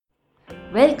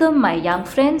Welcome my young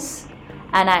friends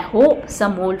and I hope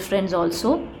some old friends also.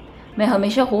 मैं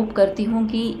हमेशा hope करती हूँ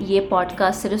कि ये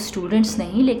पॉडकास्ट सिर्फ स्टूडेंट्स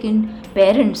नहीं लेकिन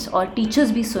पेरेंट्स और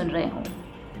टीचर्स भी सुन रहे हों।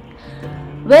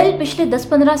 पिछले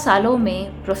 10-15 सालों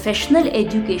में प्रोफेशनल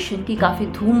एजुकेशन की काफ़ी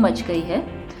धूम मच गई है।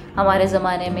 हमारे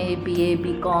ज़माने में BA,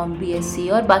 BCom, BSc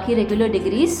और बाकी रेगुलर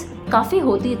डिग्रीज़ काफ़ी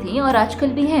होती थी और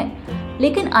आजकल भी हैं,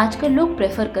 लेकिन आजकल लोग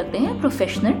प्रेफर करते हैं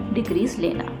प्रोफेशनल डिग्रीज़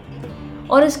लेना।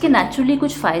 और इसके नेचुरली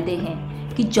कुछ फ़ायदे हैं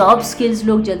कि जॉब स्किल्स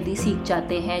लोग जल्दी सीख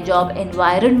जाते हैं, जॉब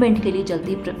एनवायरनमेंट के लिए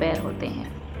जल्दी प्रिपेयर होते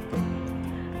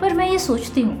हैं। पर मैं ये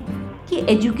सोचती हूँ कि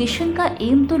एजुकेशन का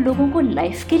एम तो लोगों को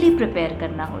लाइफ के लिए प्रिपेयर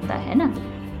करना होता है ना।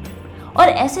 और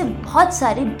ऐसे बहुत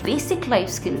सारे बेसिक लाइफ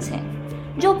स्किल्स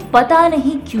हैं जो पता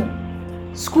नहीं क्यों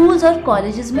स्कूल्स और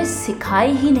कॉलेजेस में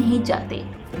सिखाए ही नहीं जाते।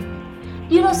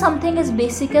 Something as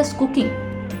basic as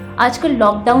cooking. आजकल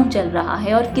लॉकडाउन चल रहा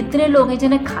है और कितने लोग हैं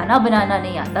जिन्हें खाना बनाना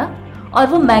नहीं आता और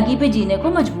वो मैगी पे जीने को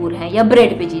मजबूर हैं या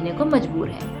ब्रेड पे जीने को मजबूर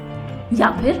हैं, या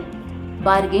फिर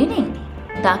बार्गेनिंग,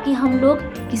 ताकि हम लोग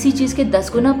किसी चीज़ के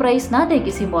 10 गुना प्राइस ना दें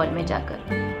किसी मॉल में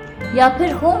जाकर, या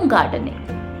फिर होम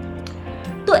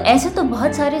गार्डनिंग। तो ऐसे तो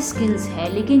बहुत सारे स्किल्स हैं,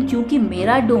 लेकिन क्योंकि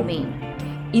मेरा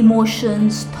डोमेन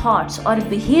इमोशंस, थॉट्स और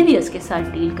बिहेवियर्स के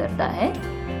साथ डील करता है,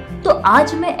 तो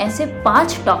आज मैं ऐसे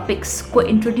 5 टॉपिक्स को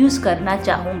इंट्रोड्यूस करना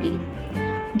चाहूँगी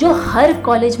जो हर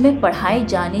कॉलेज में पढ़ाए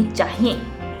जाने चाहिए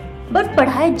बट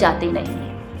पढ़ाए जाते नहीं।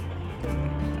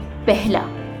 पहला,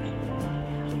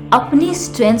 अपनी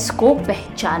स्ट्रेंथ्स को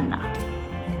पहचानना।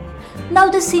 Now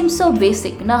this seems so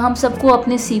basic ना, हम सबको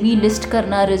अपने CV लिस्ट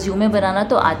करना, रिज्यूमे बनाना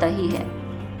तो आता ही है।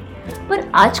 पर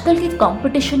आजकल के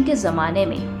कंपटीशन के ज़माने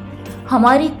में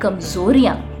हमारी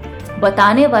कमज़ोरियाँ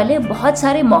बताने वाले बहुत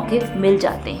सारे मौके मिल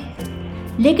जाते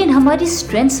हैं, लेकिन हमारी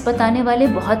स्ट्रेंथ्स बताने वाले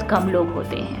बहुत कम लोग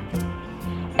होते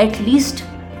हैं। एटलीस्ट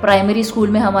प्राइमरी स्कूल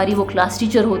में हमारी वो क्लास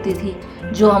टीचर होती थी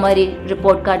जो हमारे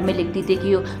रिपोर्ट कार्ड में लिखती थी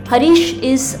कि Harish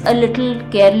is a little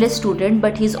careless student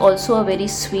but he is also a very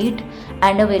sweet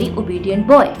and a very obedient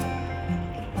boy.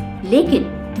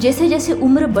 लेकिन जैसे जैसे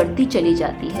उम्र बढ़ती चली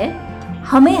जाती है,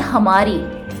 हमें हमारी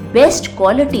बेस्ट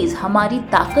क्वालिटीज़, हमारी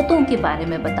ताकतों के बारे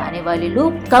में बताने वाले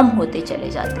लोग कम होते चले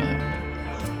जाते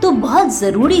हैं। तो बहुत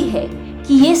ज़रूरी है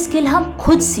कि ये स्किल हम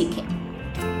खुद सीखें।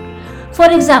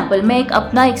 फॉर एग्जाम्पल, मैं एक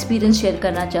अपना एक्सपीरियंस शेयर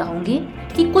करना चाहूँगी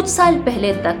कि कुछ साल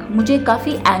पहले तक मुझे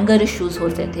काफ़ी एंगर इश्यूज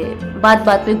होते थे, बात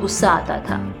बात पे गुस्सा आता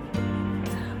था।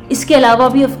 इसके अलावा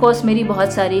भी ऑफ कोर्स मेरी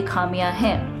बहुत सारी खामियां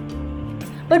हैं,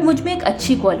 बट मुझ में एक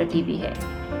अच्छी क्वालिटी भी है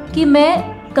कि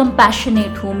मैं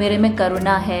कंपैशनेट हूँ, मेरे में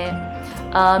करुणा है,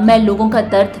 मैं लोगों का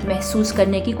दर्द महसूस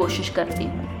करने की कोशिश करती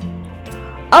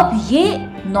हूँ। अब ये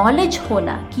नॉलेज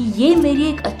होना कि ये मेरी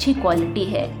एक अच्छी क्वालिटी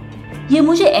है, ये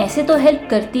मुझे ऐसे तो हेल्प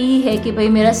करती ही है कि भाई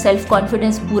मेरा सेल्फ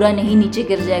कॉन्फिडेंस पूरा नहीं नीचे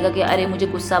गिर जाएगा कि अरे मुझे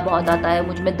गुस्सा बहुत आता है,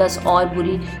 मुझ में 10 और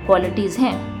बुरी क्वालिटीज़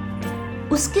हैं।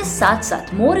 उसके साथ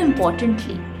साथ मोर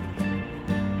इम्पॉर्टेंटली,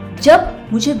 जब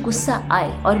मुझे गुस्सा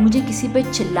आए और मुझे किसी पे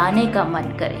चिल्लाने का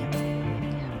मन करे,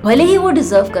 भले ही वो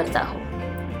डिज़र्व करता हो,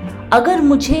 अगर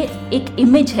मुझे एक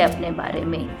इमेज है अपने बारे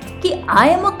में कि I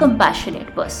am a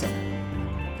compassionate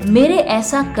person, मेरे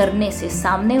ऐसा करने से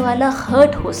सामने वाला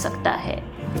हर्ट हो सकता है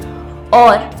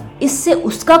और इससे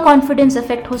उसका कॉन्फिडेंस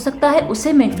इफेक्ट हो सकता है,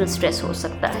 उसे मेंटल स्ट्रेस हो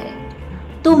सकता है,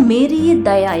 तो मेरी ये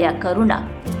दया या करुणा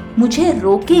मुझे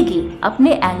रोकेगी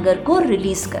अपने एंगर को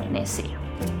रिलीज करने से।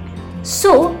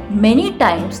 So many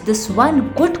times this one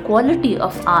good quality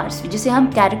of ours, जिसे हम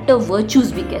कैरेक्टर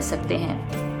वर्च्यूज भी कह सकते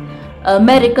हैं,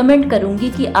 मैं रिकमेंड करूँगी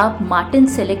कि आप मार्टिन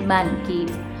सेलिगमैन की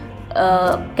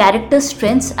कैरेक्टर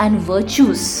स्ट्रेंथ्स एंड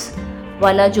वर्च्यूज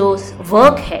वाला जो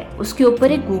वर्क है उसके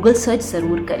ऊपर एक गूगल सर्च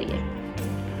ज़रूर करिए।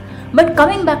 But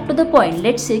coming back to the point,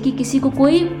 let's say कि किसी को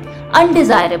कोई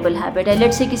अनडिज़ायरेबल हैबिट है,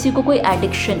 लेट्स से किसी को कोई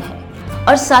एडिक्शन है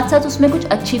और साथ साथ उसमें कुछ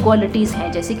अच्छी क्वालिटीज़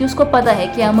हैं, जैसे कि उसको पता है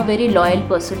कि I am a very loyal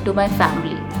person to my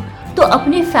family, तो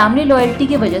अपनी फैमिली लॉयल्टी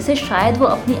की वजह से शायद वो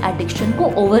अपनी एडिक्शन को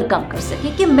ओवरकम कर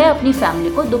सके कि मैं अपनी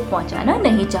फैमिली को दुख पहुंचाना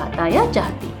नहीं चाहता या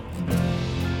चाहती।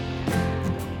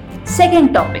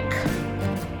 सेकेंड टॉपिक,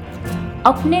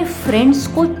 अपने फ्रेंड्स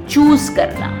को चूज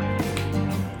करना।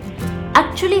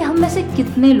 एक्चुअली हम में से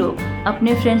कितने लोग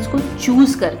अपने फ्रेंड्स को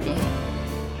चूज करते हैं?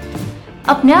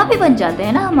 अपने आप ही बन जाते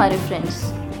हैं ना हमारे फ्रेंड्स।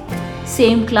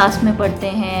 सेम क्लास में पढ़ते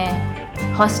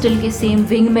हैं, हॉस्टल के सेम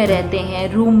विंग में रहते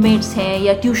हैं, रूममेट्स हैं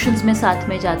या ट्यूशन्स में साथ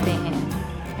में जाते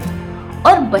हैं।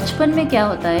 और बचपन में क्या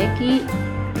होता है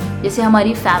कि जैसे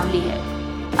हमारी फैमिली है,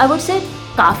 आई वुड से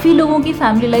काफ़ी लोगों की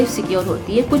फैमिली लाइफ सिक्योर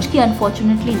होती है, कुछ की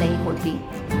अनफॉर्चुनेटली नहीं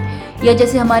होती। या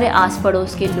जैसे हमारे आस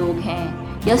पड़ोस के लोग हैं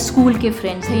या स्कूल के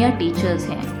फ्रेंड्स हैं या टीचर्स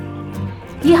हैं,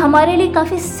 ये हमारे लिए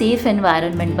काफ़ी सेफ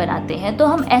एनवायरनमेंट बनाते हैं। तो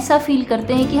हम ऐसा फील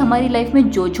करते हैं कि हमारी लाइफ में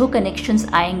जो जो कनेक्शंस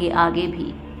आएंगे आगे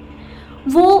भी,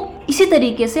 वो इसी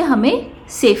तरीके से हमें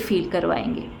सेफ फील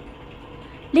करवाएंगे।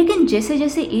 लेकिन जैसे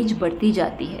जैसे एज बढ़ती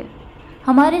जाती है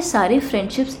हमारे सारे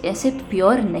फ्रेंडशिप्स ऐसे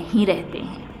प्योर नहीं रहते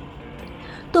हैं।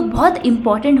 तो बहुत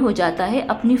इम्पॉर्टेंट हो जाता है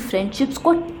अपनी फ्रेंडशिप्स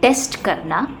को टेस्ट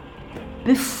करना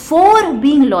before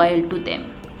being loyal to them.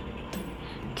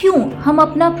 क्यों हम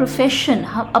अपना प्रोफेशन,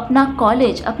 हम अपना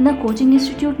कॉलेज, अपना कोचिंग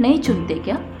इंस्टीट्यूट नहीं चुनते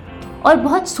क्या, और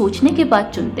बहुत सोचने के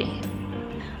बाद चुनते हैं?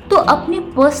 तो अपनी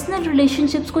पर्सनल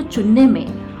रिलेशनशिप्स को चुनने में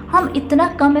हम इतना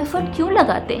कम एफर्ट क्यों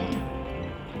लगाते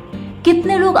हैं?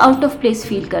 कितने लोग आउट ऑफ प्लेस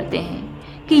फील करते हैं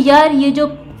कि यार ये जो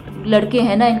लड़के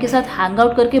हैं ना, इनके साथ हैंग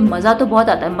आउट करके मज़ा तो बहुत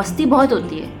आता है, मस्ती बहुत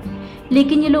होती है,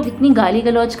 लेकिन ये लोग इतनी गाली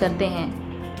गलौज करते हैं,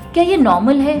 क्या ये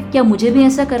नॉर्मल है? क्या मुझे भी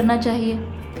ऐसा करना चाहिए?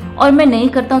 और मैं नहीं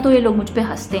करता हूँ तो ये लोग मुझ पे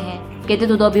हंसते हैं, कहते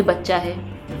तो अभी बच्चा है।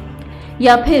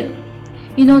 या फिर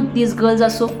these girls are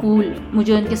so cool,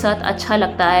 मुझे उनके साथ अच्छा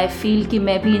लगता है, फील कि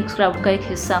मैं भी इस क्राउड का एक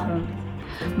हिस्सा हूँ,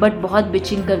 बट बहुत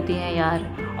बिचिंग करती हैं यार,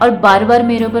 और बार बार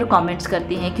मेरे ऊपर कमेंट्स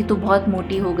करती हैं कि तू बहुत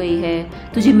मोटी हो गई है,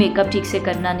 तुझे मेकअप ठीक से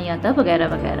करना नहीं आता, वगैरह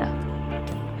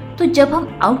वगैरह। तो जब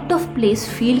हम आउट ऑफ प्लेस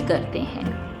फील करते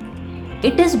हैं,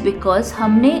 इट इज़ बिकॉज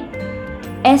हमने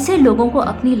ऐसे लोगों को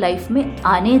अपनी लाइफ में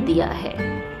आने दिया है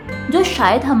जो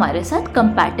शायद हमारे साथ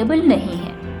कंपैटिबल नहीं है।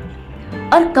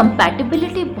 और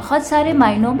कंपैटिबिलिटी बहुत सारे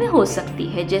मायनों में हो सकती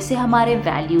है, जैसे हमारे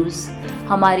वैल्यूज़,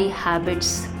 हमारी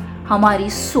हैबिट्स, हमारी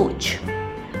सोच।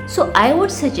 सो I would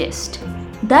suggest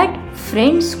that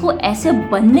friends को ऐसे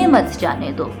बनने मत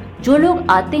जाने दो। जो लोग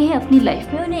आते हैं अपनी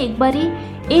लाइफ में उन्हें एक बारी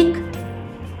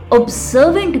एक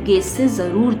ऑब्जर्वेंट गेज से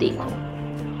ज़रूर देखो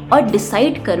और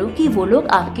डिसाइड करो कि वो लोग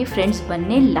आपके फ्रेंड्स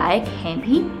बनने लायक हैं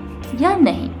भी या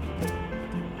नहीं।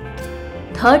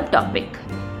 Third topic,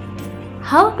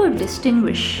 how to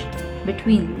distinguish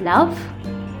between love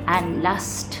and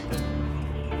lust.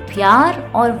 प्यार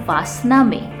और वासना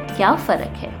में क्या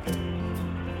फ़र्क है?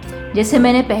 जैसे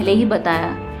मैंने पहले ही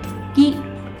बताया कि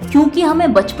क्योंकि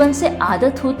हमें बचपन से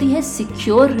आदत होती है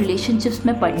सिक्योर रिलेशनशिप्स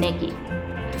में पढ़ने की,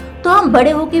 तो हम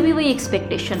बड़े होके भी वही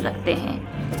एक्सपेक्टेशन रखते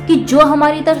हैं कि जो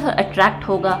हमारी तरफ अट्रैक्ट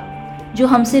होगा, जो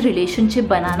हमसे रिलेशनशिप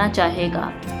बनाना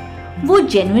चाहेगा, वो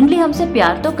जेन्युइनली हमसे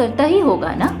प्यार तो करता ही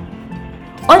होगा ना।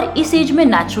 और इस एज में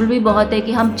नेचुरल भी बहुत है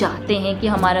कि हम चाहते हैं कि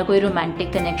हमारा कोई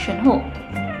रोमांटिक कनेक्शन हो,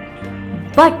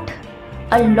 but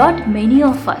a lot many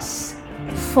of us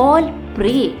fall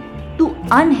prey to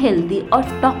unhealthy और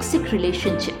टॉक्सिक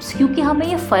रिलेशनशिप्स, क्योंकि हमें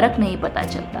ये फ़र्क नहीं पता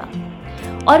चलता।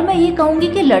 और मैं ये कहूँगी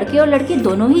कि लड़के और लड़की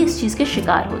दोनों ही इस चीज़ के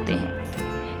शिकार होते हैं,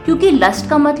 क्योंकि लस्ट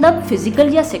का मतलब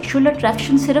फिजिकल या सेक्सुअल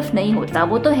अट्रैक्शन सिर्फ नहीं होता,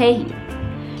 वो तो है ही,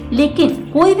 लेकिन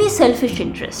कोई भी सेल्फिश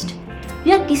इंटरेस्ट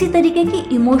या किसी तरीके की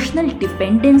इमोशनल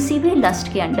डिपेंडेंसी भी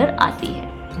लस्ट के अंडर आती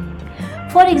है।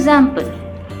 फॉर एग्जाम्पल,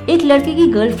 एक लड़के की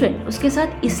गर्लफ्रेंड उसके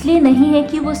साथ इसलिए नहीं है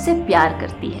कि वो उससे प्यार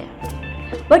करती है,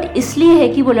 बट इसलिए है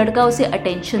कि वो लड़का उसे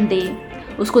अटेंशन दे,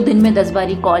 उसको दिन में 10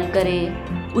 बारी कॉल करे,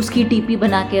 उसकी टीपी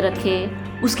बना के रखे,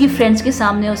 उसकी फ्रेंड्स के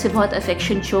सामने उसे बहुत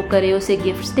अफेक्शन शो करे, उसे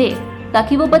गिफ्ट्स दे,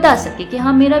 ताकि वो बता सके कि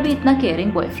हाँ मेरा भी इतना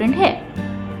केयरिंग बॉयफ्रेंड है।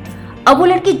 अब वो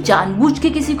लड़की जानबूझ के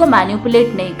किसी को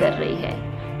मैनिपुलेट नहीं कर रही है,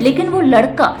 लेकिन वो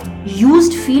लड़का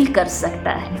यूज्ड फील कर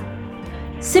सकता है।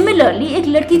 सिमिलरली एक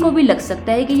लड़की को भी लग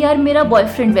सकता है कि यार मेरा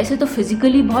बॉयफ्रेंड वैसे तो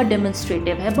फिजिकली बहुत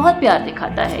डेमोन्स्ट्रेटिव है, बहुत प्यार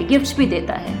दिखाता है, गिफ्ट्स भी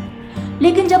देता है,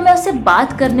 लेकिन जब मैं उससे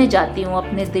बात करने जाती हूँ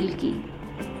अपने दिल की,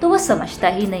 तो वो समझता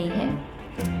ही नहीं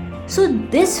है। So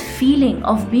this feeling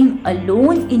of being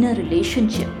alone in a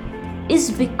relationship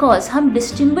is because हम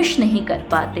डिस्टिंग्विश नहीं कर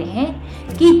पाते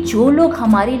हैं कि जो लोग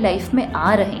हमारी लाइफ में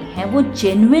आ रहे हैं वो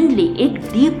जेन्युइनली एक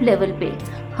डीप लेवल पे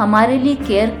हमारे लिए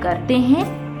केयर करते हैं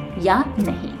या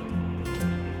नहीं।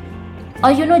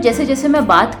 और जैसे जैसे मैं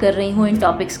बात कर रही हूँ इन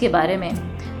टॉपिक्स के बारे में,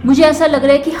 मुझे ऐसा लग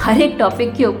रहा है कि हर एक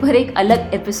टॉपिक के ऊपर एक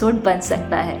अलग एपिसोड बन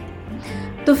सकता है।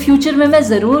 तो फ्यूचर में मैं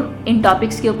ज़रूर इन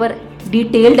टॉपिक्स के ऊपर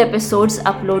डिटेल्ड एपिसोड्स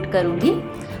अपलोड करूँगी,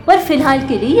 पर फिलहाल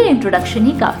के लिए ये इंट्रोडक्शन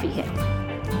ही काफ़ी है।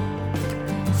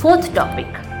 फोर्थ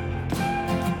टॉपिक,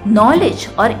 नॉलेज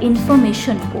और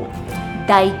इन्फॉर्मेशन को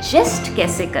डाइजेस्ट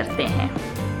कैसे करते हैं।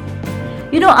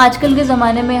 आजकल के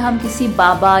ज़माने में हम किसी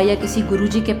बाबा या किसी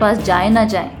गुरुजी के पास जाए ना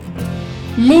जाएं,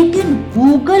 लेकिन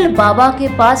गूगल बाबा के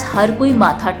पास हर कोई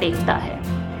माथा टेकता है।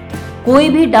 कोई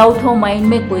भी डाउट हो माइंड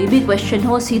में, कोई भी क्वेश्चन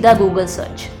हो, सीधा गूगल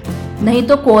सर्च, नहीं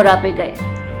तो कोरा पे गए,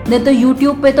 नहीं तो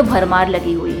यूट्यूब पे तो भरमार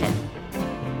लगी हुई है।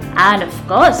 End of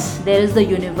course there is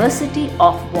the university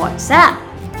of WhatsApp,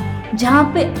 जहाँ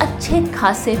पे अच्छे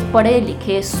खासे पढ़े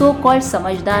लिखे सो कॉल्ड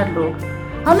समझदार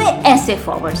लोग हमें ऐसे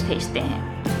फॉरवर्ड्स भेजते हैं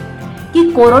कि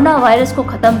कोरोना वायरस को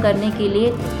ख़त्म करने के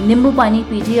लिए नींबू पानी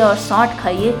पीजिए और सौंठ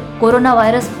खाइए, कोरोना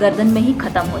वायरस गर्दन में ही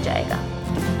ख़त्म हो जाएगा।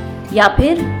 या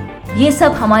फिर ये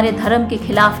सब हमारे धर्म के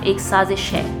खिलाफ एक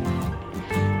साजिश है।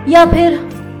 या फिर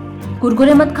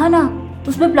कुरकुरे मत खाना,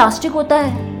 उसमें प्लास्टिक होता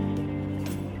है।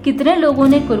 कितने लोगों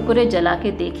ने कुरकुरे जला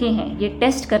के देखे हैं ये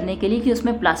टेस्ट करने के लिए कि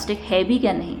उसमें प्लास्टिक है भी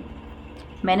क्या नहीं।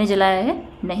 मैंने जलाया है,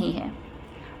 नहीं है।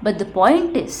 बट द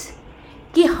पॉइंट इज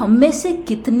कि हम में से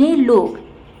कितने लोग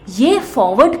ये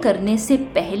फॉरवर्ड करने से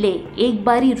पहले एक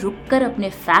बारी रुक कर अपने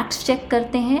फैक्ट्स चेक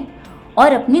करते हैं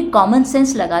और अपनी कॉमन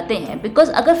सेंस लगाते हैं। बिकॉज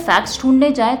अगर फैक्ट्स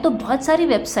ढूंढने जाएं तो बहुत सारी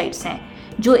वेबसाइट्स हैं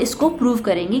जो इसको प्रूव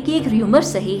करेंगी कि एक र्यूमर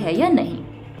सही है या नहीं।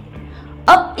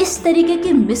 अब इस तरीके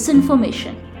की मिस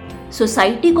इन्फॉर्मेशन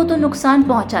सोसाइटी को तो नुकसान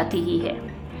पहुंचाती ही है,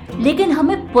 लेकिन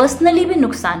हमें पर्सनली भी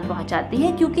नुकसान पहुंचाती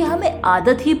है, क्योंकि हमें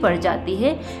आदत ही पड़ जाती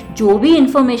है जो भी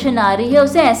इंफॉर्मेशन आ रही है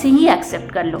उसे ऐसे ही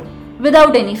एक्सेप्ट कर लो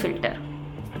विदाउट एनी फिल्टर।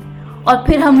 और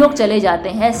फिर हम लोग चले जाते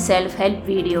हैं सेल्फ हेल्प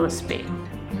वीडियोस पे,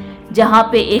 जहाँ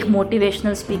पे एक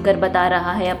मोटिवेशनल स्पीकर बता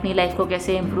रहा है अपनी लाइफ को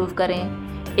कैसे इम्प्रूव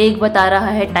करें, एक बता रहा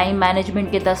है टाइम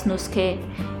मैनेजमेंट के 10 नुस्खे,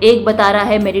 एक बता रहा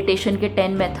है मेडिटेशन के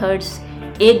 10 मेथड्स,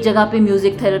 एक जगह पे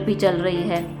म्यूज़िक थेरेपी चल रही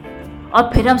है। और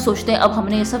फिर हम सोचते हैं अब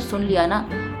हमने ये सब सुन लिया ना,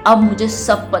 अब मुझे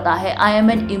सब पता है, I am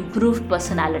N improved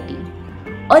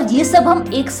personality. और ये सब हम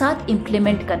एक साथ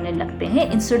इम्प्लीमेंट करने लगते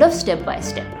हैं instead of step by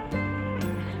step.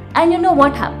 And you know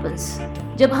what happens,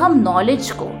 जब हम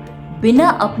नॉलेज को बिना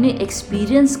अपने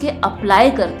एक्सपीरियंस के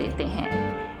अप्लाई कर देते हैं,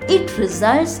 it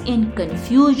results in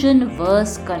confusion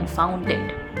verse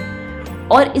confounded.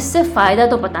 और इससे फायदा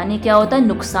तो पता नहीं क्या होता है,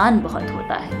 नुकसान बहुत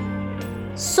होता है।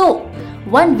 So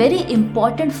one very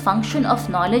important function of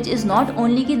knowledge is not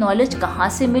only कि नॉलेज कहाँ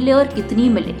से मिले और कितनी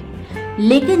मिले,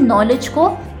 लेकिन नॉलेज को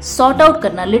सॉर्ट आउट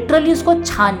करना, लिटरली उसको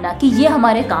छानना कि ये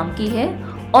हमारे काम की है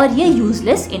और ये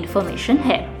यूजलेस इंफॉर्मेशन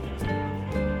है।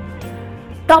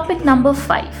 टॉपिक नंबर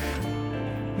 5,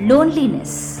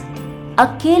 लोनलीनेस,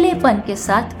 अकेलेपन के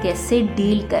साथ कैसे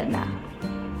डील करना।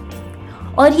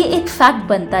 और ये एक फैक्ट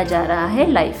बनता जा रहा है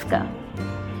लाइफ का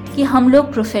कि हम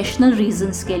लोग प्रोफेशनल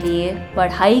रीजंस के लिए,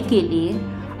 पढ़ाई के लिए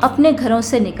अपने घरों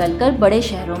से निकलकर बड़े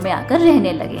शहरों में आकर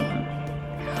रहने लगे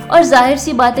हैं। और जाहिर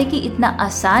सी बात है कि इतना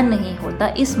आसान नहीं होता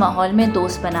इस माहौल में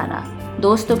दोस्त बनाना।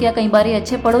 दोस्त तो क्या, कई बार ये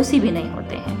अच्छे पड़ोसी भी नहीं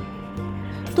होते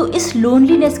हैं। तो इस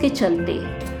लोनलीनेस के चलते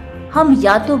हम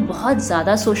या तो बहुत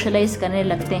ज़्यादा सोशलाइज करने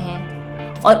लगते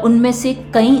हैं, और उनमें से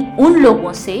कई उन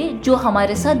लोगों से जो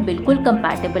हमारे साथ बिल्कुल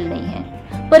कंपैटिबल नहीं है,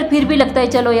 पर फिर भी लगता है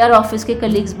चलो यार ऑफिस के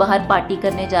कलीग्स बाहर पार्टी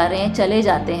करने जा रहे हैं, चले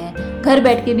जाते हैं, घर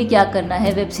बैठ के भी क्या करना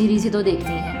है, वेब सीरीज ही तो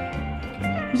देखनी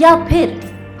है। या फिर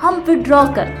हम विड्रॉ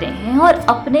करते हैं और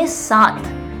अपने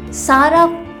साथ सारा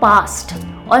पास्ट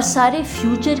और सारे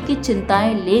फ्यूचर की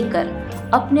चिंताएं लेकर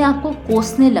अपने आप को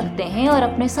कोसने लगते हैं और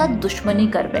अपने साथ दुश्मनी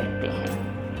कर बैठते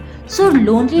हैं। So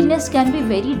loneliness can be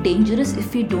very dangerous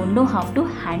if you don't know how to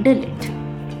handle it.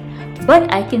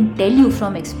 But I can tell you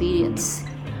from experience,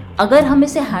 अगर हम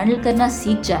इसे हैंडल करना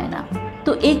सीख जाए ना,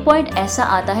 तो एक पॉइंट ऐसा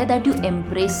आता है दैट यू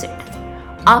एम्ब्रेस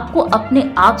इट। आपको अपने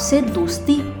आप से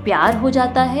दोस्ती प्यार हो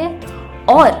जाता है,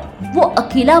 और वो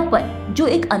अकेलापन जो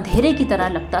एक अंधेरे की तरह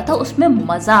लगता था उसमें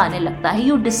मजा आने लगता है।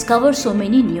 You discover so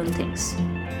many new things.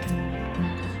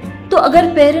 तो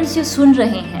अगर पेरेंट्स ये सुन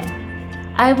रहे हैं,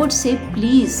 I would say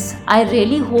please, I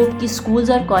really hope कि स्कूल्स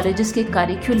और कॉलेजेस के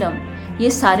करिकुलम ये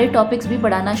सारे टॉपिक्स भी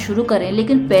पढ़ाना शुरू करें।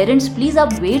 लेकिन पेरेंट्स प्लीज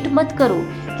आप वेट मत करो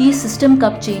कि ये सिस्टम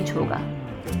कब चेंज होगा।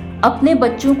 अपने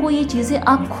बच्चों को ये चीजें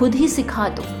आप खुद ही सिखा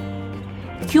दो,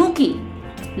 क्योंकि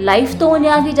लाइफ तो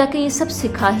उन्हें आगे जाके ये सब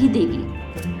सिखा ही देगी,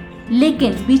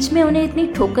 लेकिन बीच में उन्हें इतनी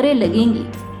ठोकरें लगेंगी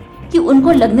कि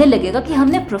उनको लगने लगेगा कि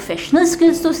हमने प्रोफेशनल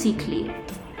स्किल्स तो सीख लिए,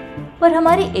 पर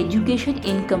हमारी एजुकेशन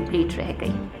इनकम्प्लीट रह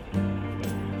गई।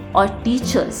 और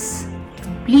टीचर्स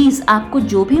प्लीज, आपको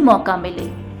जो भी मौका मिले,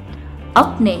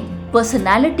 अपने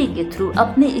पर्सनालिटी के थ्रू,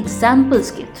 अपने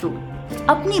एग्जाम्पल्स के थ्रू,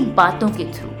 अपनी बातों के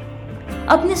थ्रू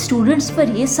अपने स्टूडेंट्स पर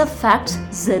ये सब फैक्ट्स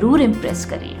ज़रूर इम्प्रेस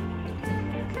करिए।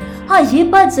 हाँ, ये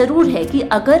बात ज़रूर है कि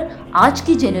अगर आज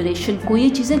की जनरेशन को ये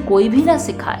चीज़ें कोई भी ना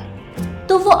सिखाए,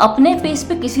 तो वो अपने पेस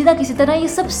पे किसी ना किसी तरह ये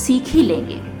सब सीख ही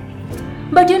लेंगे।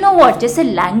 बट यू नो व्हाट, जैसे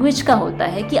लैंग्वेज का होता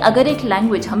है कि अगर एक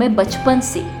लैंग्वेज हमें बचपन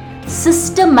से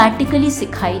सिस्टमैटिकली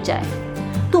सिखाई जाए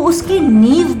तो उसकी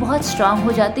नींव बहुत स्ट्रांग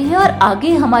हो जाती है और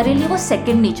आगे हमारे लिए वो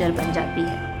सेकंड नेचर बन जाती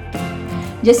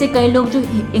है। जैसे कई लोग जो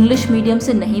इंग्लिश मीडियम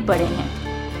से नहीं पढ़े हैं,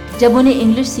 जब उन्हें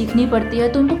इंग्लिश सीखनी पड़ती है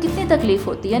तो उनको कितनी तकलीफ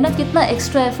होती है ना, कितना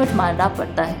एक्स्ट्रा एफर्ट मारना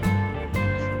पड़ता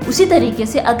है। उसी तरीके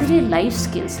से अगर ये लाइफ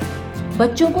स्किल्स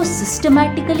बच्चों को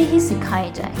सिस्टमैटिकली ही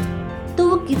सिखाए जाएं, तो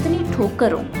वो कितनी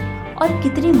ठोकरों और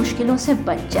कितनी मुश्किलों से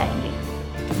बच जाएंगे।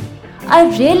 I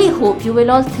really hope you will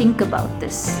all think about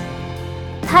this.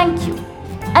 Thank you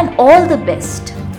and all the best.